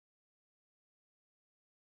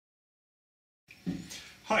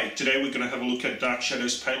Hi, today we're going to have a look at Dark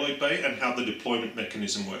Shadow's payload bay and how the deployment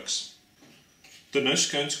mechanism works. The nose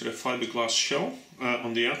cone's got a fiberglass shell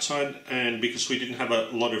on the outside, and because we didn't have a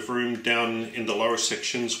lot of room down in the lower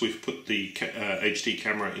sections, we've put the HD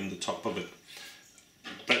camera in the top of it.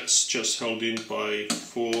 That's just held in by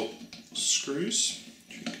 4 screws,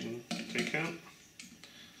 which you can take out.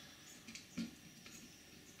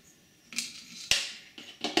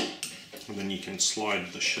 And then you can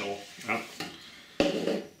slide the shell out.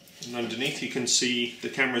 And underneath you can see the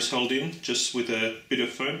camera's held in just with a bit of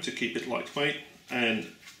foam to keep it lightweight, and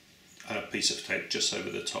a piece of tape just over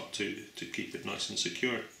the top to keep it nice and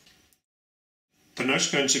secure. The nose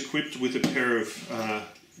cone's equipped with a pair of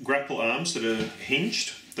grapple arms that are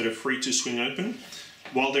hinged, that are free to swing open.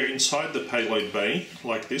 While they're inside the payload bay,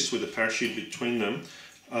 like this, with a parachute between them,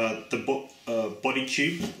 the body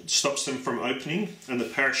tube stops them from opening, and the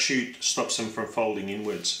parachute stops them from folding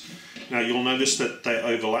inwards. Now you'll notice that they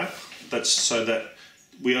overlap. That's so that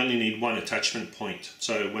we only need one attachment point.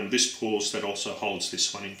 So when this pulls, that also holds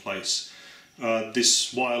this one in place.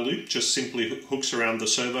 This wire loop just simply hooks around the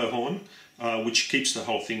servo horn, which keeps the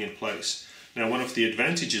whole thing in place. Now one of the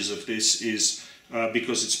advantages of this is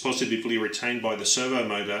because it's positively retained by the servo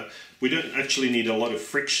motor, we don't actually need a lot of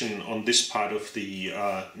friction on this part of the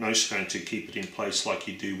nose cone to keep it in place like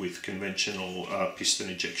you do with conventional piston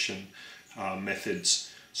ejection methods.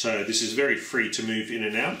 So this is very free to move in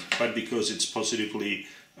and out, but because it's positively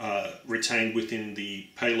retained within the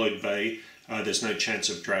payload bay, there's no chance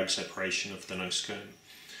of drag separation of the nose cone.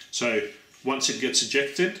 So once it gets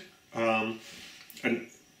ejected, and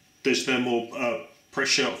there's no more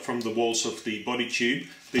pressure from the walls of the body tube,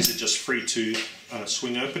 these are just free to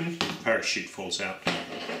swing open, parachute falls out.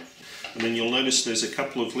 And then you'll notice there's a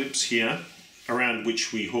couple of lips here around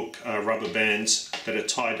which we hook rubber bands that are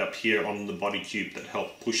tied up here on the body tube that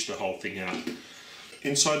help push the whole thing out.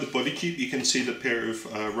 Inside the body tube you can see the pair of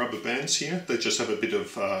rubber bands here. They just have a bit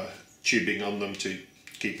of tubing on them to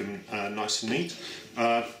keep them nice and neat.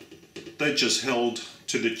 They're just held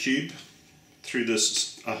to the tube through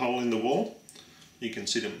this hole in the wall. You can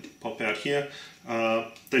see them pop out here.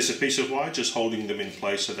 There's a piece of wire just holding them in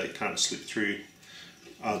place so they can't slip through.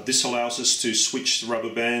 This allows us to switch the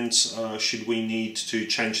rubber bands should we need to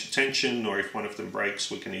change the tension, or if one of them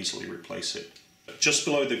breaks we can easily replace it. Just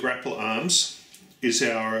below the grapple arms is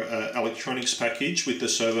our electronics package with the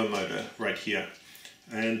servo motor right here.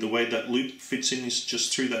 And the way that loop fits in is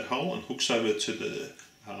just through that hole and hooks over to the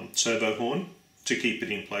servo horn to keep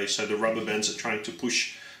it in place. So the rubber bands are trying to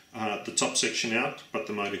push the top section out, but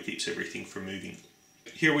the motor keeps everything from moving.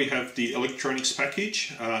 Here we have the electronics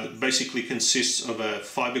package. It basically consists of a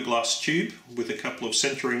fiberglass tube with a couple of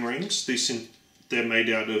centering rings. They're made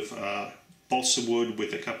out of balsa wood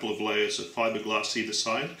with a couple of layers of fiberglass either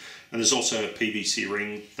side. And there's also a PVC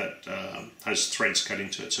ring that has threads cut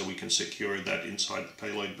into it so we can secure that inside the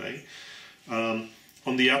payload bay.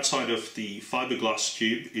 On the outside of the fiberglass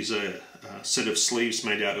tube is a set of sleeves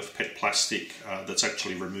made out of PET plastic that's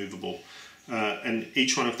actually removable. And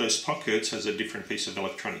each one of those pockets has a different piece of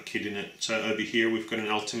electronic kit in it. So over here we've got an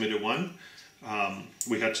altimeter one.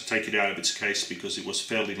 We had to take it out of its case because it was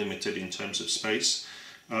fairly limited in terms of space.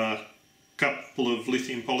 Couple of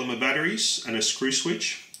lithium polymer batteries and a screw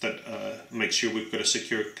switch that makes sure we've got a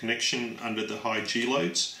secure connection under the high G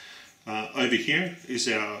loads. Over here is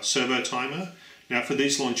our servo timer. Now for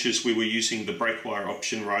these launches we were using the brake wire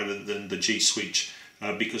option rather than the G switch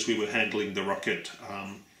because we were handling the rocket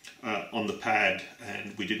on the pad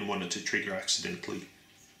and we didn't want it to trigger accidentally.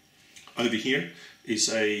 Over here is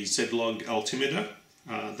a Z-log altimeter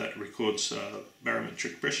that records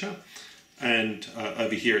barometric pressure, and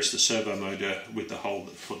over here is the servo motor with the hole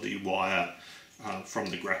for the wire from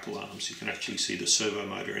the grapple arms. You can actually see the servo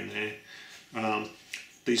motor in there.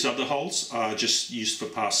 These other holes are just used for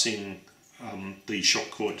passing the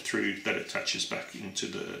shock cord through that attaches back into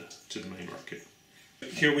the main rocket.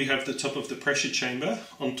 Here we have the top of the pressure chamber.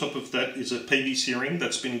 On top of that is a PVC ring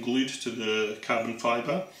that's been glued to the carbon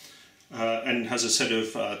fibre and has a set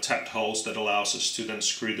of tapped holes that allows us to then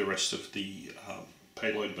screw the rest of the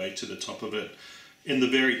payload bay to the top of it. In the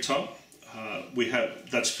very top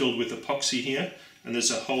that's filled with epoxy here, and there's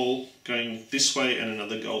a hole going this way and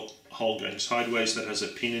another hole going sideways that has a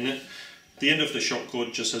pin in it. The end of the shock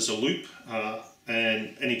cord just has a loop,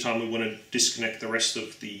 and anytime we want to disconnect the rest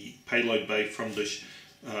of the payload bay from the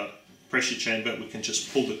pressure chamber, we can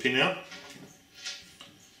just pull the pin out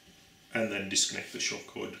and then disconnect the shock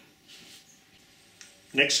cord.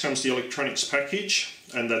 Next comes the electronics package,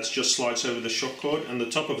 and that just slides over the shock cord, and the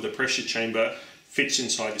top of the pressure chamber fits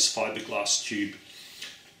inside this fiberglass tube.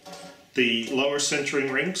 The lower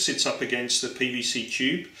centering ring sits up against the PVC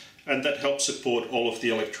tube, and that helps support all of the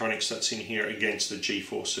electronics that's in here against the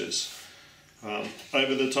G-forces.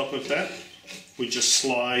 Over the top of that, we just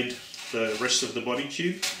slide the rest of the body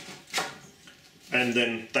tube, and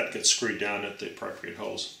then that gets screwed down at the appropriate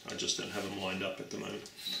holes. I just don't have them lined up at the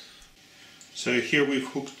moment. So here we've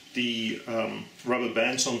hooked the rubber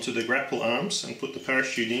bands onto the grapple arms and put the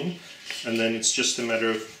parachute in, and then it's just a matter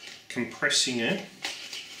of compressing it.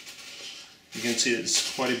 You can see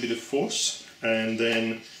it's quite a bit of force, and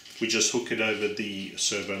then we just hook it over the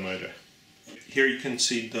servo motor. Here you can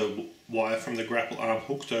see the wire from the grapple arm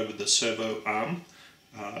hooked over the servo arm.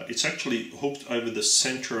 It's actually hooked over the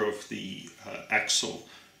center of the axle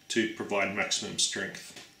to provide maximum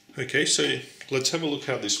strength. Okay, so let's have a look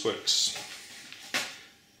how this works.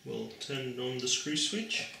 We'll turn on the screw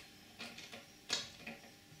switch.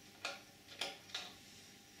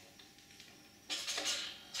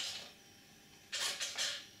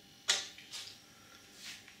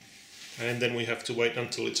 And then we have to wait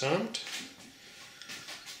until it's armed.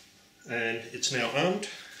 And it's now armed.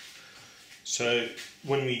 So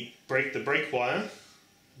when we break the brake wire,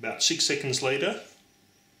 about 6 seconds later,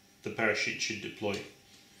 the parachute should deploy.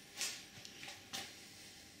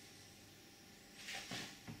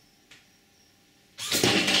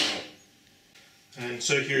 And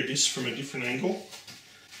so here it is from a different angle.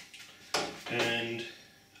 And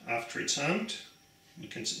after it's armed, we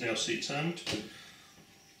can now see it's armed.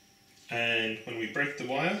 And when we break the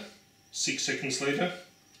wire, 6 seconds later,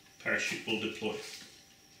 parachute will deploy.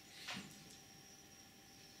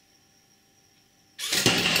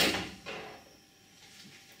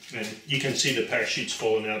 And you can see the parachute's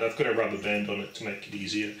fallen out. I've got a rubber band on it to make it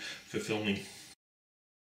easier for filming.